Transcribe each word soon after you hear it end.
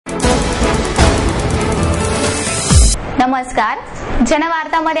नमस्कार,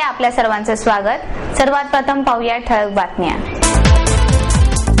 जनवार्तामध्ये आपल्या सर्वांचं स्वागत। सर्वात प्रथम पाहूया ठळक बातम्या।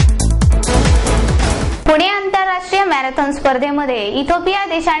 पुणे आंतरराष्ट्रीय मॅरेथॉन स्पर्धेमध्ये इथिओपिया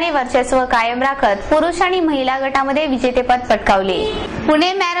देशाने वर्चस्व कायम राखत पुरुष आणि महिला गटामध्ये विजेतेपद पटकावले।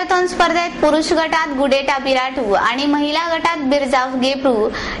 पुणे मॅरेथॉन स्पर्धेत पुरुष गटात गुडेटा बिराटू आणि महिला गटात बिरजाव गेब्रू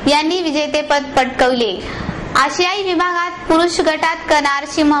यांनी विजेतेपद पटकावले। आशियाई विभागात पुरुष गटात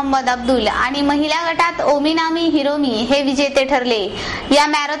कनारशी मोहम्मद अब्दुल आणि महिला गटात ओमिनामी हिरोमी हे विजेते ठरले। या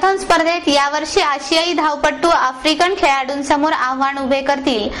मॅरेथॉन स्पर्धेत यावर्षी आशियाई धावपटू आफ्रिकन खेळाडूंसमोर आव्हान उभे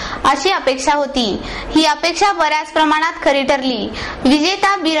करतील अशी अपेक्षा होती। ही अपेक्षा बऱ्याच प्रमाणात खरी ठरली।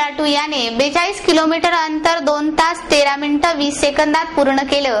 विजेता बिराटू याने 42 किलोमीटर अंतर 2 तास 13 मिनिटं 20 सेकंदात पूर्ण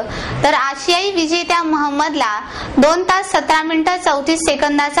केलं, तर आशियाई विजेत्या मोहम्मदला 2 तास 17 मिनिटं 34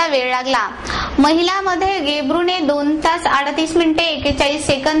 सेकंदाचा वेळ लागला। महिलांमध्ये गेब्रूने 2 तास 38 मिनिटे 41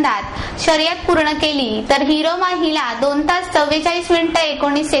 सेकंदात शर्यत पूर्ण केली, तर हिरोमा हिला 2 तास 44 मिनिटे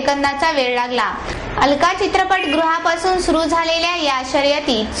 19 सेकंदाचा वेळ लागला। अलका चित्रपट गृहापासून सुरू झालेल्या या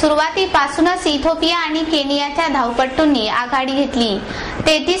शर्यतीत सुरुवातीपासूनच इथिओपिया आणि केनियाच्या धावपटूंनी आघाडी घेतली।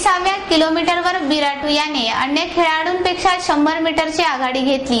 33व्या किलोमीटरवर बिराटू याने अन्य खेळाडूंपेक्षा 100 मीटरची आघाडी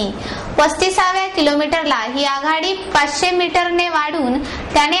घेतली। 35व्या किलोमीटरला ही आघाडी 500 मीटरने वाढून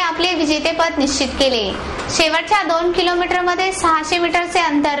त्याने आपले विजेतेपद निश्चित केले। शेवटच्या 2 किलोमीटरमध्ये 600 मीटरचे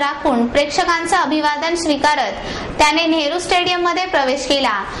अंतर राखून प्रेक्षकांचं अभिवादन स्वीकारत त्याने नेहरू स्टेडियममध्ये प्रवेश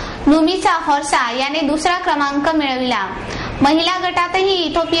केला। नुमीचा हॉर्सा याने दुसरा क्रमांक मिळविला। महिला गटातही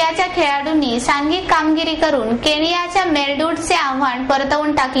इथिओपियाच्या खेळाडूंनी सांघिक कामगिरी करून केनियाच्या मेरडूटचे आव्हान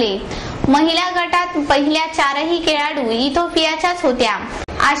परतवून टाकले। महिला गटात पहिल्या 4ही खेळाडू इथिओपियाच्याच होत्या।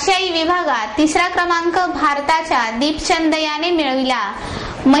 आशियाई विभागात तिसरा क्रमांक भारताच्या दीपचंद याने मिळविला।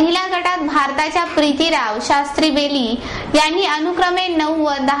 महिला गटात भारताच्या प्रीतीराव शास्त्री बेली यांनी अनुक्रमे 9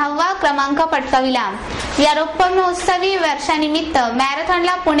 व 10वा क्रमांक पटकाविला। या रौप्य महोत्सवी वर्षानिमित्त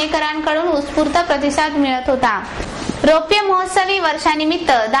मॅरेथॉनला पुणेकरांकडून उत्स्फूर्त प्रतिसाद मिळत होता। रौप्य महोत्सवी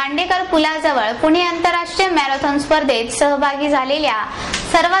वर्षानिमित्त दांडेकर पुलाजवळ पुणे आंतरराष्ट्रीय मॅरेथॉन स्पर्धेत सहभागी झालेल्या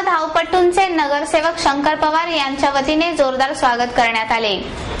सर्व धावपटूंचे नगरसेवक शंकर पवार यांच्या वतीने जोरदार स्वागत करण्यात आले।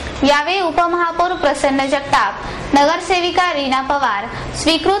 यावेळी उपमहापौर प्रसन्न जगताप, नगरसेविका रीना पवार,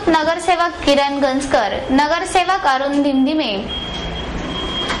 स्वीकृत नगरसेवक किरण गंजकर, नगरसेवक अरुण धिमधिमे,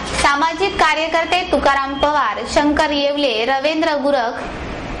 सामाजिक कार्यकर्ते तुकाराम पवार, शंकर येवले, रवींद्र गुरख,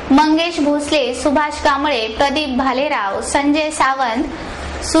 मंगेश भोसले, सुभाष कांबळे, प्रदीप भालेराव, संजय सावंत,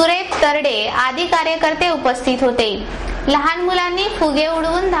 सुरेश तरडे आदी कार्यकर्ते उपस्थित होते। लहान मुलांनी फुगे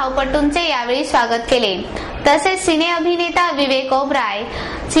उडवून धावपटूंचे यावेळी स्वागत केले। तसेच सिने अभिनेता विवेक ओबराय,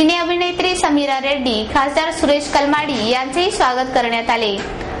 सिने अभिनेत्री समीरा रेड्डी, खासदार सुरेश कलमाडी यांचेही स्वागत करण्यात आले।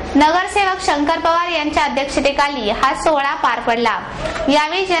 नगरसेवक शंकर पवार यांच्या अध्यक्षतेखाली हा सोहळा पार पडला।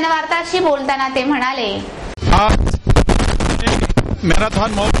 यावेळी जनवार्ताशी बोलताना ते म्हणाले, आज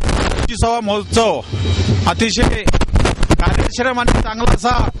मॅरेथॉन महोत्सव अतिशय कार्यक्षम आणि चांगला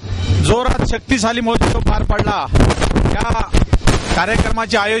असा जोरात शक्तिशाली महोत्सव पार पडला। या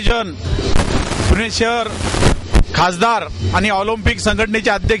कार्यक्रमाचे आयोजन पुणे शहर खासदार आणि ऑलिम्पिक संघटनेचे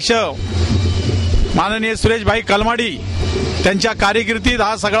अध्यक्ष माननीय सुरेशभाई कलमाडी त्यांच्या कारकिर्दीत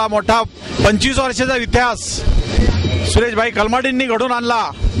हा सगळा मोठा 25 वर्षाचा इतिहास सुरेशभाई कलमाडींनी घडून आणला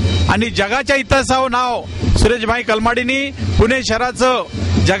आणि जगाच्या इतिहासावर नाव सुरेशभाई कलमाडींनी पुणे शहराचं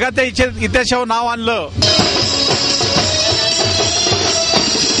जगाच्या इतिहासावर नाव आणलं।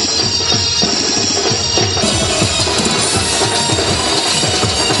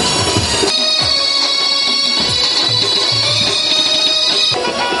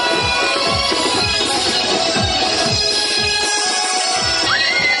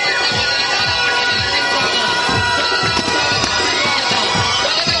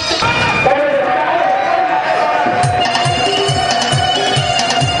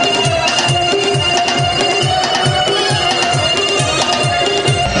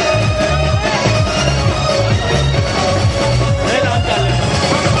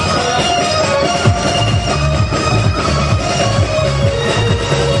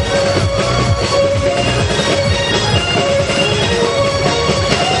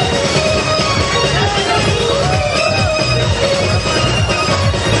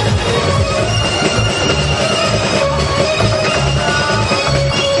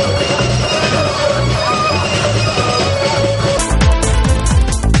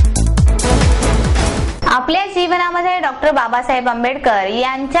 जीवनामध्ये डॉक्टर बाबासाहेब आंबेडकर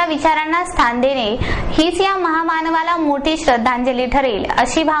यांच्या विचारांना स्थान देणे हीच या महामानवाला मोठी श्रद्धांजली ठरेल,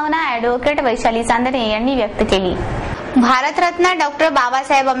 अशी भावना ॲडव्होकेट वैशाली चांदणे यांनी व्यक्त केली। भारतरत्न डॉक्टर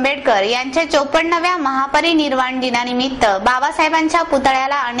बाबासाहेब आंबेडकर यांच्या 54व्या महापरिनिर्वाण दिनानिमित्त बाबासाहेबांच्या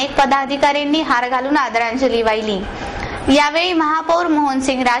पुतळ्याला अनेक पदाधिकाऱ्यांनी हार घालून आदरांजली वाहिली। यावेळी महापौर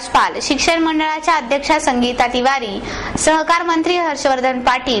मोहनसिंग राजपाल, शिक्षण मंडळाच्या अध्यक्षा संगीता तिवारी, सहकार मंत्री हर्षवर्धन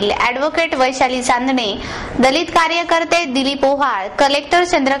पाटील, ॲडव्होकेट वैशाली चांदणे, दलित कार्यकर्ते दिलीप ओहाळ, कलेक्टर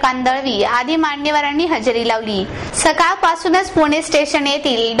चंद्रकांत दळवी आदी मान्यवरांनी हजेरी लावली। सकाळपासूनच पुणे स्टेशन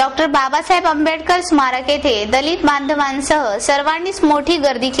येथील डॉ. बाबासाहेब आंबेडकर स्मारक येथे दलित बांधवांसह सर्वांनीच मोठी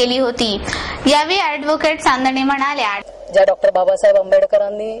गर्दी केली होती। यावेळी ॲडव्होकेट चांदणे म्हणाल्या, ज्या डॉ. बाबासाहेब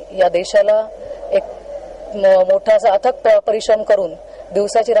आंबेडकरांनी या देशाला एक मोठा अथक परिश्रम करून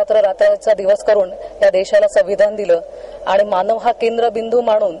दिवसाची रात्र रात्रीचा दिवस करून या देशाला संविधान दिलं आणि मानव हा केंद्रबिंदू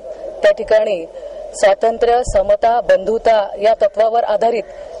मानून त्या ठिकाणी स्वातंत्र्य, समता, बंधुता या तत्वावर आधारित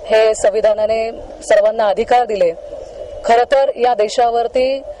हे संविधानाने सर्वांना अधिकार दिले। खरं तर या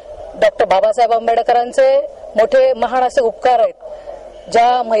देशावरती डॉ. बाबासाहेब आंबेडकरांचे मोठे महान असे उपकार आहेत।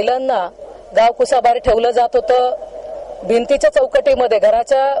 ज्या महिलांना गाव कुसाबाहेर ठेवलं जात होतं, भिंतीच्या चौकटीमध्ये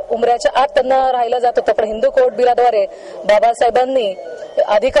घराच्या उमऱ्याच्या आत त्यांना राहिलं जात होतं, पण हिंदू कोड बिलाद्वारे बाबासाहेबांनी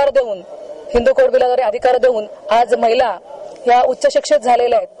अधिकार देऊन आज महिला ह्या उच्च शिक्षित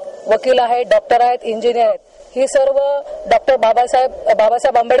झालेल्या आहेत, वकील आहेत, डॉक्टर आहेत, इंजिनियर आहेत। ही सर्व डॉ.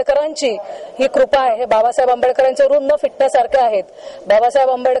 बाबासाहेब आंबेडकरांची ही कृपा आहे। हे बाबासाहेब आंबेडकरांचे ऋण न फिटण्यासारखे आहेत। बाबासाहेब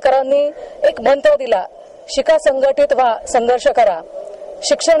आंबेडकरांनी एक मंत्र दिला, शिका, संघटित व्हा, संघर्ष करा।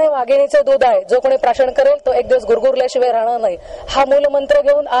 शिक्षण हे वाघिणीचे दूध आहे, जो कोणी प्राशन करेल तो एक दिवस गुरगुरल्याशिवाय राहणार नाही। हा मूलमंत्र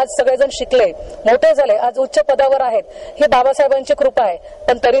घेऊन आज सगळेजण शिकले, मोठे झाले, आज उच्च पदावर आहेत। ही बाबासाहेबांची कृपा आहे।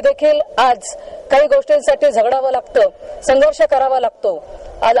 पण तरी देखील आज काही गोष्टींसाठी झगडावं लागतं, संघर्ष करावा लागतो।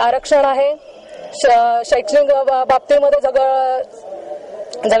 आज आरक्षण आहे, शैक्षणिक बाबतीमध्ये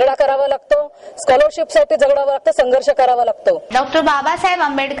झगडा करावा लागतो, स्कॉलरशिपसाठी झगडावं लागतं, संघर्ष करावा लागतो। डॉ. बाबासाहेब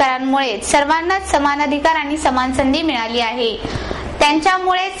आंबेडकरांमुळे सर्वांनाच समान अधिकार आणि समान संधी मिळाली आहे।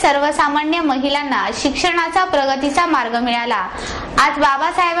 त्यांच्यामुळे सर्वसामान्य महिलांना शिक्षणाचा, प्रगतीचा मार्ग मिळाला। आज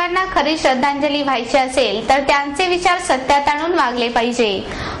बाबासाहेबांना खरी श्रद्धांजली व्हायची असेल तर त्यांचे विचार सत्यात आणून वागले पाहिजे।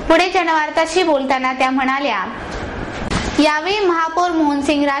 पुढे जनवार्ताशी बोलताना त्या म्हणाल्या, यावेळी महापौर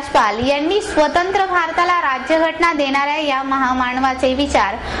मोहनसिंग राजपाल यांनी स्वतंत्र भारताला राज्यघटना देणाऱ्या या महामानवाचे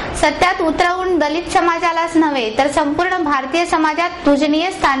विचार सत्यात उतरवून दलित समाजालाच नव्हे तर संपूर्ण भारतीय समाजात पूजनीय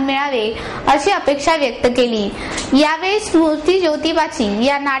स्थान मिळावे अशी अपेक्षा व्यक्त केली। यावेळी स्मृती ज्योतिबाची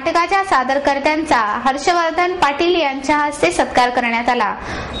या नाटकाच्या सादरकर्त्यांचा हर्षवर्धन पाटील यांच्या हस्ते सत्कार करण्यात आला,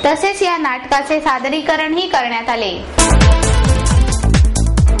 तसेच या नाटकाचे सादरीकरणही करण्यात आले।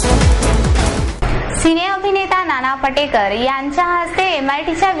 सिने अभिनेता नाना पाटेकर यांच्या हस्ते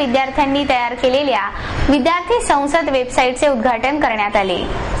MITच्या विद्यार्थ्यांनी तयार केलेल्या विद्यार्थी संसद वेबसाईटचे उद्घाटन करण्यात आले।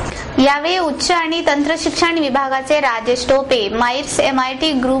 यावेळी उच्च आणि तंत्र शिक्षण विभागाचे Rajesh Tope, MAERS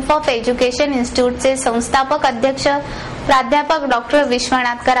MIT group of education इन्स्टिट्यूटचे संस्थापक अध्यक्ष प्राध्यापक डॉ.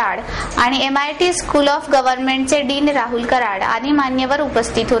 विश्वनाथ कराड आणि MIT स्कूल ऑफ गव्हर्नमेंटचे डीन राहुल कराड आदी मान्यवर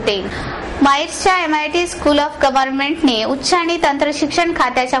उपस्थित होते। माईर्सच्या MIT स्कूल ऑफ गव्हर्नमेंटने उच्च आणि तंत्र शिक्षण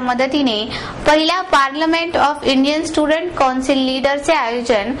खात्याच्या मदतीने पहिल्या parliament of Indian student council लीडरचे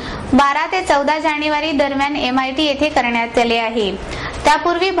आयोजन 12 ते 14 जानेवारी दरम्यान MIT येथे करण्यात आले आहे।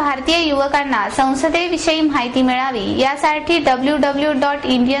 त्यापूर्वी भारतीय युवकांना संसदेविषयी माहिती मिळावी यासाठी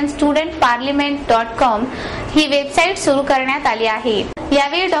www.indianstudentparliament.com ही वेबसाईट सुरू करण्यात आली आहे।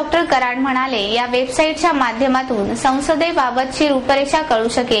 यावेळी डॉ. कराड म्हणाले, या वेबसाईटच्या माध्यमातून संसदेबाबतची रूपरेषा कळू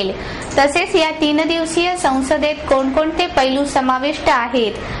शकेल, तसेच या 3 दिवसीय संसदेत कोणकोणते पैलू समाविष्ट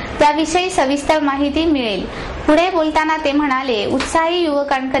आहेत त्याविषयी सविस्तर माहिती मिळेल। पुढे बोलताना ते म्हणाले, उत्साही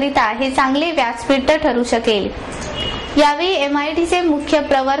युवकांकरिता हे चांगले व्यासपीठ ठरू शकेल। यावेळी MITचे मुख्य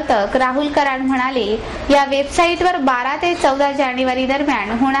प्रवर्तक राहुल कराड म्हणाले, या वेबसाईटवर 12 ते 14 जानेवारी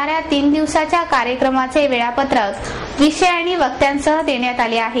दरम्यान होणाऱ्या 3 दिवसाच्या कार्यक्रमाचे वेळापत्रक, विषय आणि वक्त्यांसह देण्यात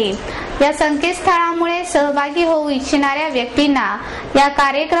आले आहे। या संकेतस्थळामुळे सहभागी होऊ इच्छिणाऱ्या व्यक्तींना या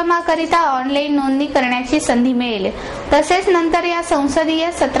कार्यक्रमाकरिता ऑनलाईन नोंदणी करण्याची संधी मिळेल, तसेच नंतर या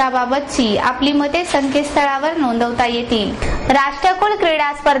संसदीय सत्राबाबतची आपली मते संकेतस्थळावर नोंदवता येतील। राष्ट्रकुल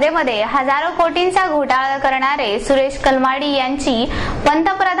क्रीडा स्पर्धेमध्ये हजारो कोटींचा घोटाळा करणारे सुरेश कलमाडी यांची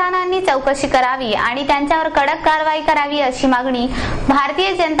पंतप्रधानांनी चौकशी करावी आणि त्यांच्यावर कडक कारवाई करावी अशी मागणी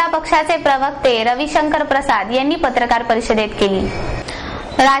भारतीय जनता पक्षाचे प्रवक्ते रविशंकर प्रसाद यांनी पत्रकार परिषदेत केली।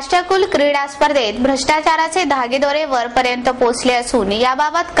 राष्ट्रकुल क्रीडा स्पर्धेत भ्रष्टाचाराचे धागेदोरे वरपर्यंत पोहोचले असून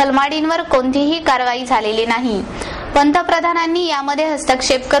याबाबत कलमाडींवर कोणतीही कारवाई झालेली नाही। पंतप्रधानांनी यामध्ये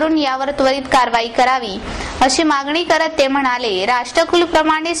हस्तक्षेप करून यावर त्वरित कारवाई करावी अशी मागणी करत ते म्हणाले, राष्ट्रकुल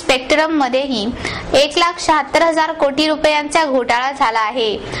प्रमाणे स्पेक्ट्रम मध्येही 1,76,000 कोटी रुपयांचा घोटाळा झाला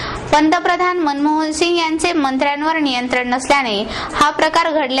आहे। पंतप्रधान मनमोहन सिंग यांचे मंत्र्यांवर नियंत्रण नसल्याने हा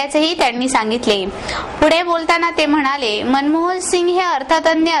प्रकार घडल्याचेही त्यांनी सांगितले। पुढे बोलताना ते म्हणाले, मनमोहन सिंग हे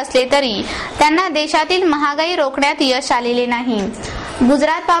अर्थतज्ञ असले तरी त्यांना देशातील महागाई रोखण्यात यश आलेले नाही।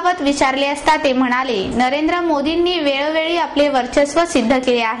 गुजरातबाबत विचारले असता ते म्हणाले, नरेंद्र मोदींनी वेळोवेळी आपले वर्चस्व सिद्ध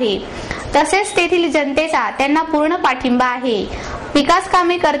केले आहे, तसेच तेथील जनतेचा त्यांना पूर्ण पाठिंबा आहे. विकास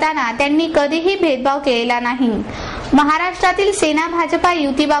कामे करताना त्यांनी कधीही भेदभाव केलेला नाही. महाराष्ट्रातील सेना भाजपा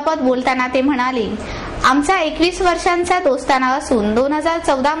युतीबाबत बोलताना ते म्हणाले, आमचा 21 वर्षांचा दोस्ताना असून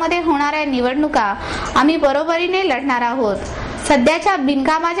 2014 मध्ये होणाऱ्या निवडणुका आम्ही बरोबरीने लढणार आहोत. सध्याच्या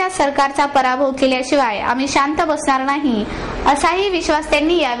बिनकामाच्या सरकारचा पराभव केल्याशिवाय आम्ही शांत बसणार नाही, असाही विश्वास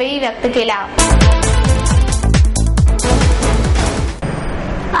त्यांनी यावेळी व्यक्त केला.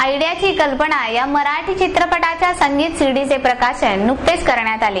 आयडियाची कल्पना या मराठी चित्रपटाच्या संगीत सीडीचे प्रकाशन नुकतेच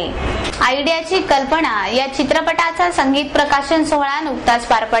करण्यात आले. आयडियाची कल्पना या चित्रपटाचा संगीत प्रकाशन सोहळा नुकताच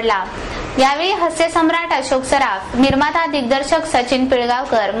पार पडला. यावेळी हास्य सम्राट अशोक सराफ, निर्माता दिग्दर्शक सचिन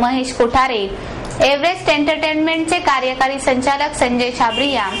पिळगावकर, महेश कोठारे, एव्हरेस्ट एंटरटेनमेंटचे कार्यकारी संचालक संजय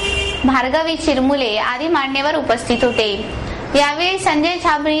छाबरिया, भार्गवी चिरमुले आदी मान्यवर उपस्थित होते. यावेळी संजय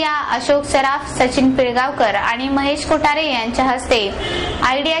छाबरिया, अशोक सराफ, सचिन पिळगावकर आणि महेश कोठारे यांच्या हस्ते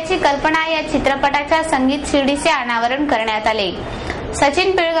आयडियाची कल्पना या चित्रपटाच्या संगीत सीडीचे अनावरण करण्यात आले.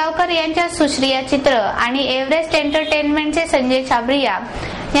 सचिन पिळगावकर यांच्या सुश्रिया चित्र आणि एव्हरेस्ट एंटरटेनमेंटचे संजय छाबरिया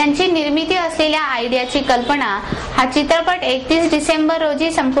यांची निर्मिती असलेल्या आयडियाची कल्पना हा चित्रपट 31 डिसेंबर रोजी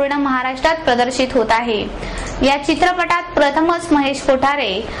संपूर्ण महाराष्ट्रात प्रदर्शित होत आहे. या चित्रपटात प्रथमच महेश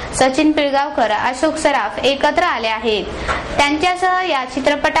कोठारे, सचिन पिळगावकर, अशोक सराफ एकत्र आले आहेत. त्यांच्यासह या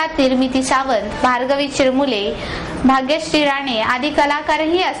चित्रपटात निर्मिती सावंत, भार्गवी चिरमुले, भाग्यश्री राणे आदी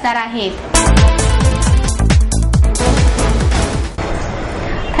कलाकारही असणार आहेत.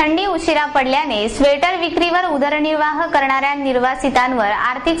 थंडी उशिरा पडल्याने स्वेटर विक्रीवर उदरनिर्वाह करणाऱ्या निर्वासितांवर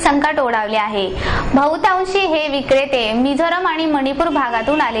आर्थिक संकट ओढावले आहे. बहुतांशी हे विक्रेते मिझोरम आणि मणिपूर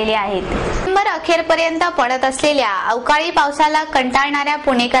भागातून आलेले आहेत. डिसेंबर अखेरपर्यंत पडत असलेल्या अवकाळी पावसाला कंटाळणाऱ्या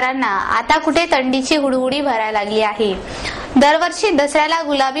पुणेकरांना आता कुठे थंडीची हुडहुडी भरायला लागली आहे. दरवर्षी दसऱ्याला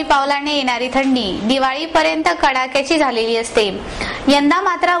गुलाबी पावलाने येणारी थंडी दिवाळीपर्यंत कडाक्याची झालेली असते. यंदा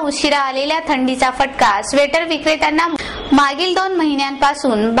मात्र उशिरा आलेल्या थंडीचा फटका स्वेटर विक्रेत्यांना मागील 2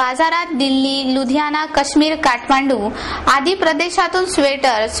 महिन्यांपासून बाजारात दिल्ली, लुधियाना, काश्मीर, काठमांडू आदी प्रदेशातून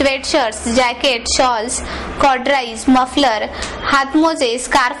sweater, sweatshirts, jacket, shawls, कॉर्डराईज, muffler, हातमोजे,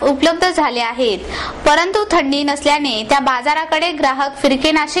 स्कार्फ उपलब्ध झाले आहेत. परंतु थंडी नसल्याने त्या बाजाराकडे ग्राहक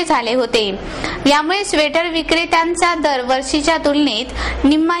फिरकेनाशे झाले होते. यामुळे स्वेटर विक्रेत्यांचा दरवर्षीच्या तुलनेत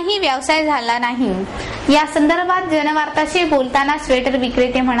निम्माही व्यवसाय झाला नाही. या संदर्भात जनवार्ताशी बोलताना स्वेटर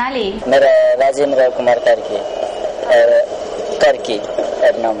विक्रेते म्हणाले, मेरा राजेंद्र कुमार करकी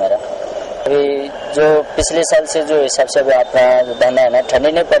नाम मेरा। अभी जो पिछले साल से जो हिसाब से अभी अपना धंधा है ना,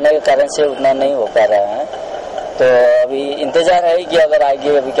 ठंडी नहीं पड़ने के कारण से उतना नहीं हो पा रहा है। तो अभी इंतजार है कि अगर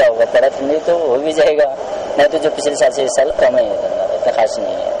आगे अभी क्या होगा, पड़ा ठंडी तो हो भी जाएगा, नहीं तो जो पिछले साल से इस साल कम है, इतना खास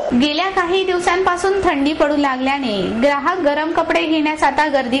नहीं है। गेल्या काही दिवसांपासून थंडी पडू लागल्याने ग्राहक गरम कपडे घेण्यास आता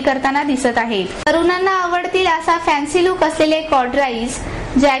गर्दी करताना दिसत आहेत. तरुणांना आवडतील असा फॅन्सी लुक असलेले कॉर्डराईज,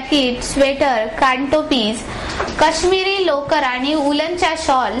 जॅकेट, स्वेटर, कानटोपीज, काश्मीरी लोकर आणि उलनच्या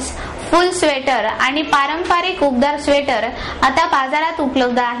शॉल्स, फुल स्वेटर आणि पारंपरिक उबदार स्वेटर आता बाजारात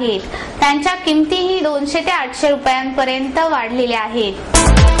उपलब्ध आहेत. त्यांच्या किमतीही 200 ते 800 रुपयांपर्यंत वाढलेल्या आहेत.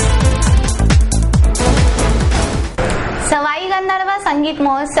 सवाई गंधर्व संगीत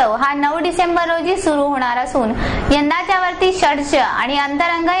महोत्सव हा 9 डिसेंबर रोजी सुरू होणार असून यंदाच्या वरती षड्ज आणि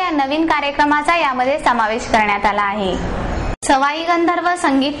अंतरंग या नवीन कार्यक्रमाचा यामध्ये समावेश करण्यात आला आहे. सवाई गंधर्व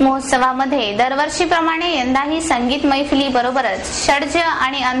संगीत महोत्सवामध्ये दरवर्षीप्रमाणे यंदाही संगीत मैफिली बरोबरच षड्ज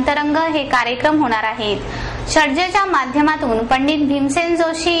आणि अंतरंग हे कार्यक्रम होणार आहेत. षड्जच्या माध्यमातून पंडित भीमसेन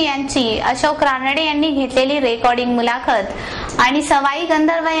जोशी यांची अशोक रानडे यांनी घेतलेली रेकॉर्डिंग मुलाखत आणि सवाई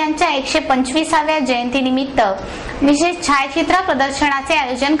गंधर्व यांच्या 125व्या जयंतीनिमित्त विशेष छायाचित्र प्रदर्शनाचे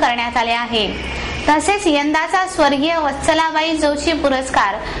आयोजन करण्यात आले आहे. तसेच यंदाचा स्वर्गीय वत्सलाबाई जोशी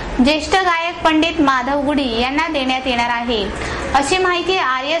पुरस्कार ज्येष्ठ गायक पंडित माधव गुडी यांना देण्यात येणार आहे, अशी माहिती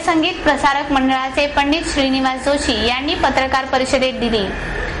आर्य संगीत प्रसारक मंडळाचे पंडित श्रीनिवास जोशी यांनी पत्रकार परिषदेत दिली.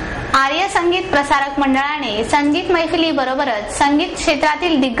 आर्य संगीत प्रसारक मंडळाने संगीत मैफिली बरोबरच संगीत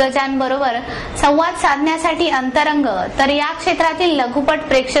क्षेत्रातील दिग्गजांबरोबर संवाद साधण्यासाठी अंतरंग, तर या क्षेत्रातील लघुपट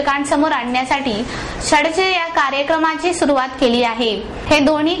प्रेक्षकांसमोर आणण्यासाठी षड्ज या कार्यक्रमाची सुरुवात केली आहे. हे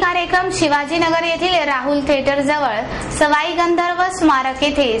दोन्ही कार्यक्रम शिवाजीनगर येथील राहुल थिएटर जवळ सवाई गंधर्व स्मारक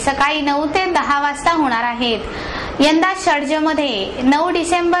येथे सकाळी 9 ते 10 वाजता होणार आहेत. यंदा षड्जमध्ये 9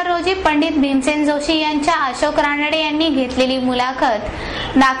 डिसेंबर रोजी पंडित भीमसेन जोशी यांच्या अशोक रानडे यांनी घेतलेली मुलाखत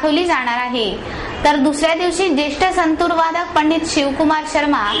दाखवली जाणार आहे. तर दुसऱ्या दिवशी ज्येष्ठ संतूर वादक पंडित शिवकुमार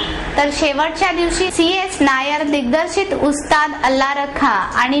शर्मा, तर शेवटच्या दिवशी CS नायर दिग्दर्शित उस्ताद अल्ला रखा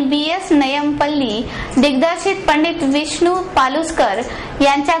आणि BS नयमपल्ली दिग्दर्शित पंडित विष्णू पालुसकर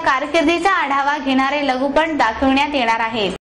यांच्या कारकिर्दीचा आढावा घेणारे लघुपट दाखविण्यात येणार आहेत.